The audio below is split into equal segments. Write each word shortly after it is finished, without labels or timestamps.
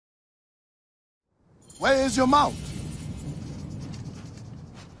Where is your mount?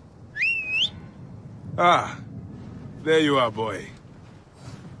 Ah, there you are, boy.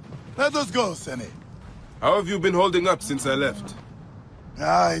 Let us go, Sene. How have you been holding up since I left?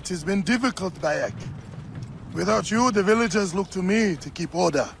 It has been difficult, Bayek. Without you, the villagers look to me to keep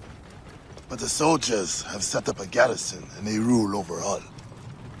order. But the soldiers have set up a garrison, and they rule over all.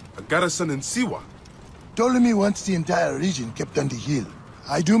 A garrison in Siwa? Ptolemy wants the entire region kept on the hill.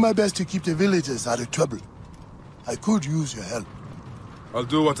 I do my best to keep the villagers out of trouble. I could use your help. I'll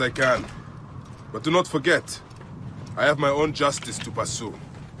do what I can. But do not forget, I have my own justice to pursue.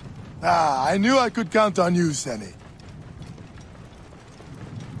 I knew I could count on you, Sene.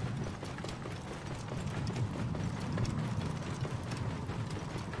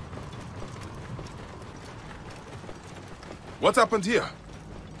 What happened here?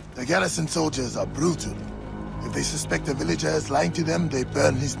 The garrison soldiers are brutal. If they suspect a villager is lying to them, they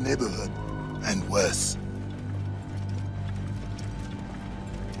burn his neighborhood. And worse.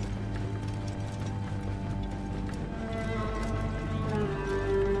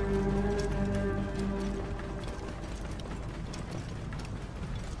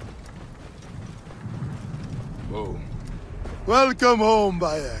 Whoa. Welcome home,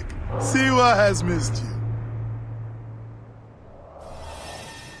 Bayek. Siwa has missed you.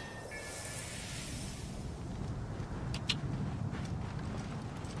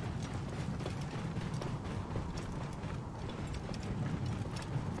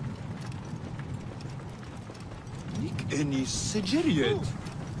 You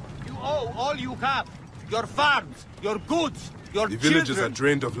owe all you have. Your farms, your goods, your The children. villages are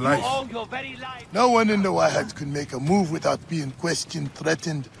drained of life. You owe your very life. No one in the Wahats could make a move without being questioned,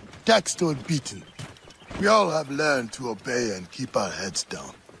 threatened, taxed, or beaten. We all have learned to obey and keep our heads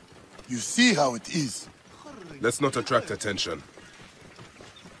down. You see how it is. Let's not attract attention.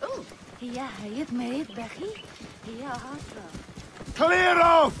 Clear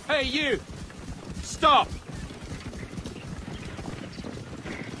off! Hey, you! Stop!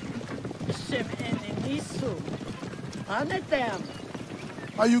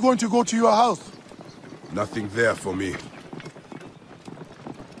 Are you going to go to your house? Nothing there for me.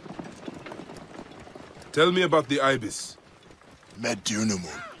 Tell me about the Ibis.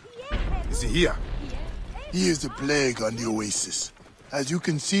 Medunamun. Is he here? He is a plague on the Oasis. As you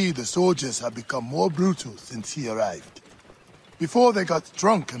can see, the soldiers have become more brutal since he arrived. Before they got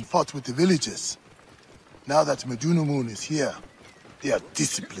drunk and fought with the villagers. Now that Medunamun is here, they are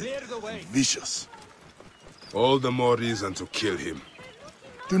disciplined and vicious. All the more reason to kill him.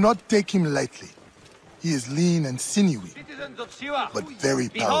 Do not take him lightly. He is lean and sinewy, Citizens of Siwa, but very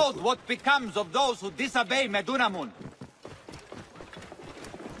behold powerful. what becomes of those who disobey Medunamun.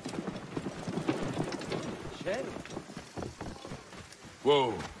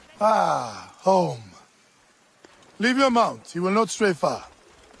 Whoa. Home. Leave your mount. He will not stray far.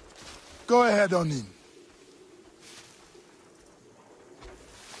 Go ahead on in.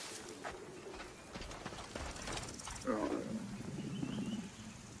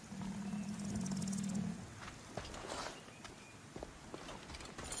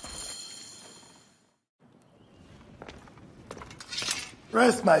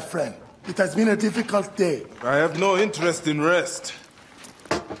 Rest, my friend. It has been a difficult day. I have no interest in rest.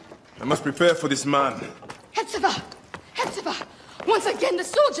 I must prepare for this man. Hetzeva! Hetzeva! Once again, the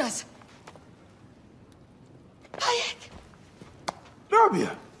soldiers! Bayek!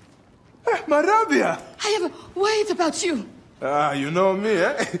 Rabia! My Rabia! I am worried about you. You know me,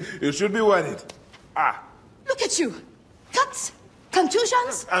 eh? You should be worried. Look at you. Cuts?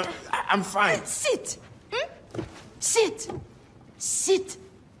 Contusions? I'm fine. Sit. Sit. Sit.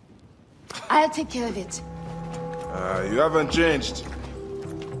 I'll take care of it. You haven't changed.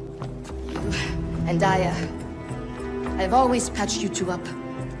 And I've always patched you two up.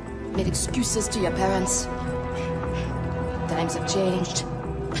 Made excuses to your parents. Times have changed.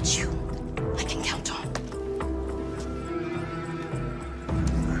 But you, I can count on.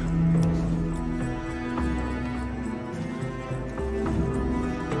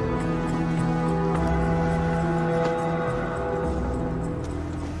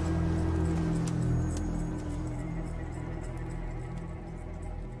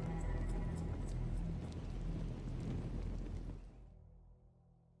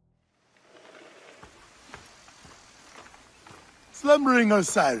 Slumbering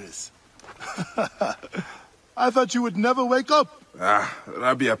Osiris. I thought you would never wake up.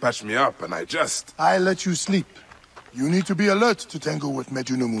 Rabia patched me up and I let you sleep. You need to be alert to tangle with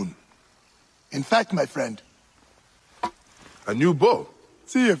Medunamun. In fact, my friend... A new bow?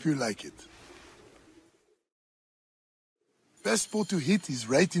 See if you like it. Best spot to hit is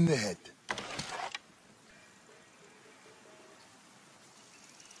right in the head.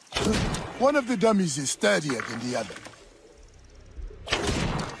 One of the dummies is sturdier than the other.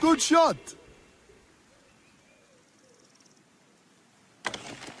 Good shot!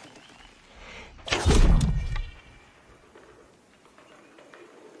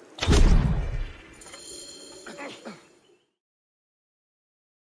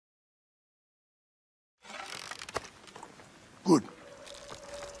 Good.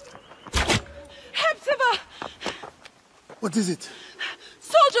 Hepzibah! What is it?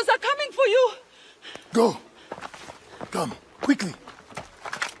 Soldiers are coming for you! Go. Come, quickly.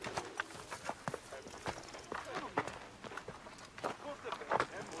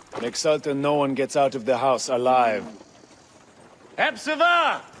 Make certain no one gets out of the house alive.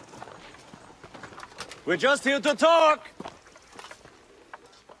 Hepzibah! We're just here to talk!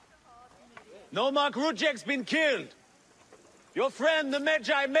 Nomarch Rudjek's been killed. Your friend, the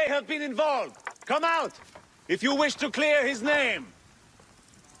Medjay, may have been involved. Come out, if you wish to clear his name.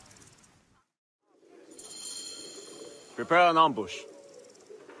 Prepare an ambush.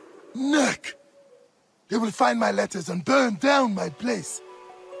 Neck! They will find my letters and burn down my place.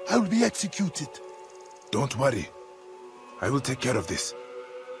 I will be executed. Don't worry. I will take care of this.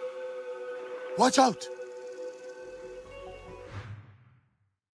 Watch out!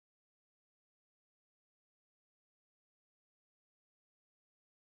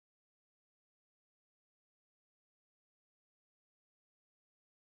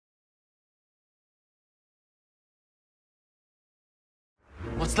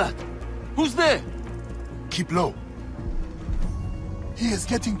 What's that? Who's there? Keep low. He is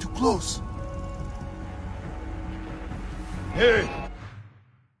getting too close. Hey!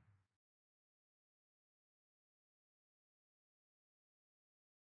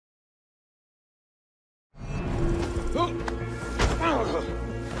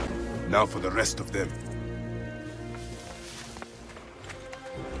 Now for the rest of them.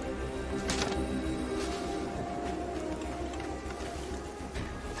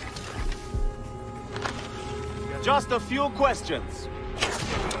 Just a few questions.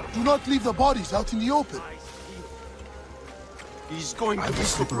 Do not leave the bodies out in the open. He's going I to will be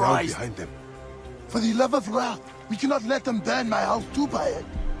slip around surprised. behind them. For the love of Ra, we cannot let them burn my house too, Bayek.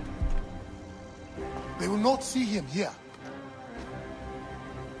 They will not see him here.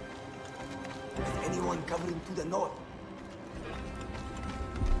 Is anyone covering to the north?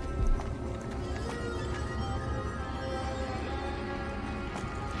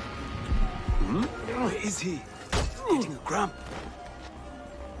 Where is he? Getting a cramp.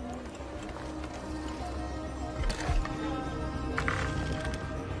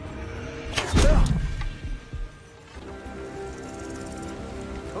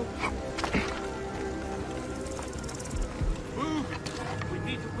 Move! We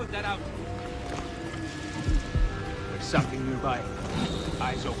need to put that out. There's something nearby.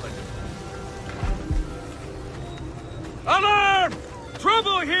 Eyes open. Alarm!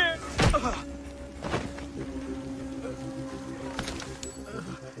 Trouble here!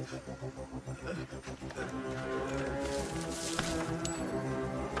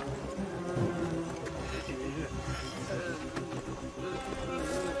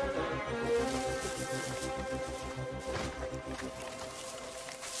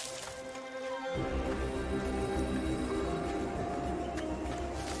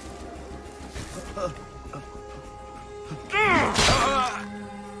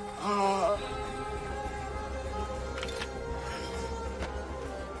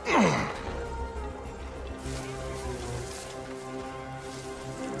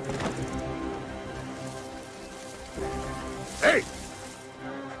 Hey!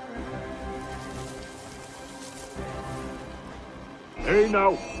 Hey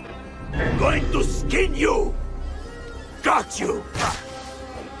now! I'm going to skin you! Got you!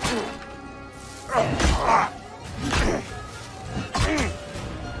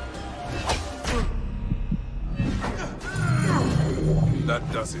 That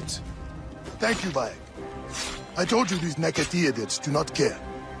does it. Thank you, Bayek. I told you these Neketi idiots do not care.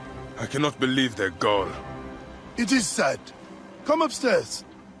 I cannot believe their gall. It is sad. Come upstairs.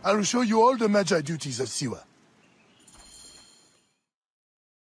 I will show you all the Magi duties of Siwa.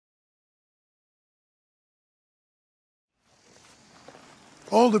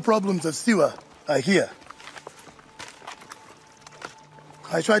 All the problems of Siwa are here.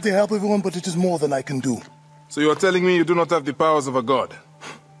 I try to help everyone, but it is more than I can do. So you are telling me you do not have the powers of a god?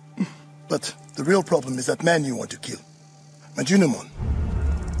 But the real problem is that man you want to kill. Majunimon.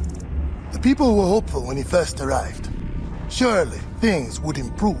 The people were hopeful when he first arrived. Surely, things would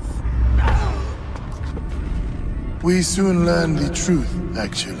improve. We soon learned the truth,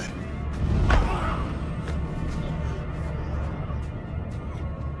 actually.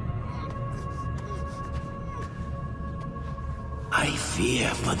 fear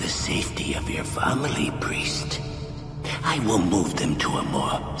for the safety of your family, priest. I will move them to a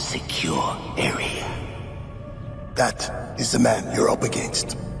more secure area. That is the man you're up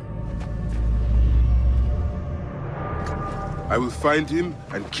against. I will find him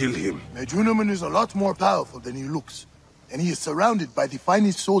and kill him. Mejunaman is a lot more powerful than he looks, and he is surrounded by the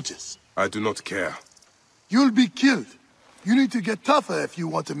finest soldiers. I do not care. You'll be killed. You need to get tougher if you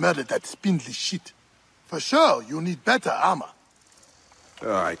want to murder that spindly shit. For sure, you'll need better armor.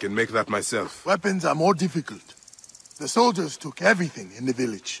 I can make that myself. Weapons are more difficult. The soldiers took everything in the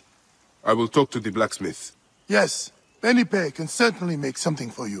village. I will talk to the blacksmith. Yes, Benipe can certainly make something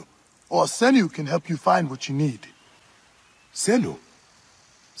for you. Or Senu can help you find what you need. Senu?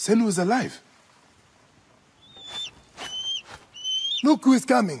 Senu is alive. Look who is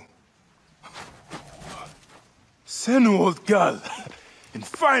coming. Senu, old girl. In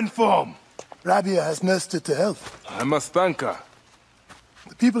fine form. Rabia has nursed her to health. I must thank her.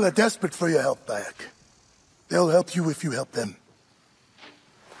 The people are desperate for your help, Bayek. They'll help you if you help them.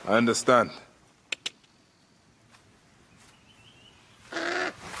 I understand.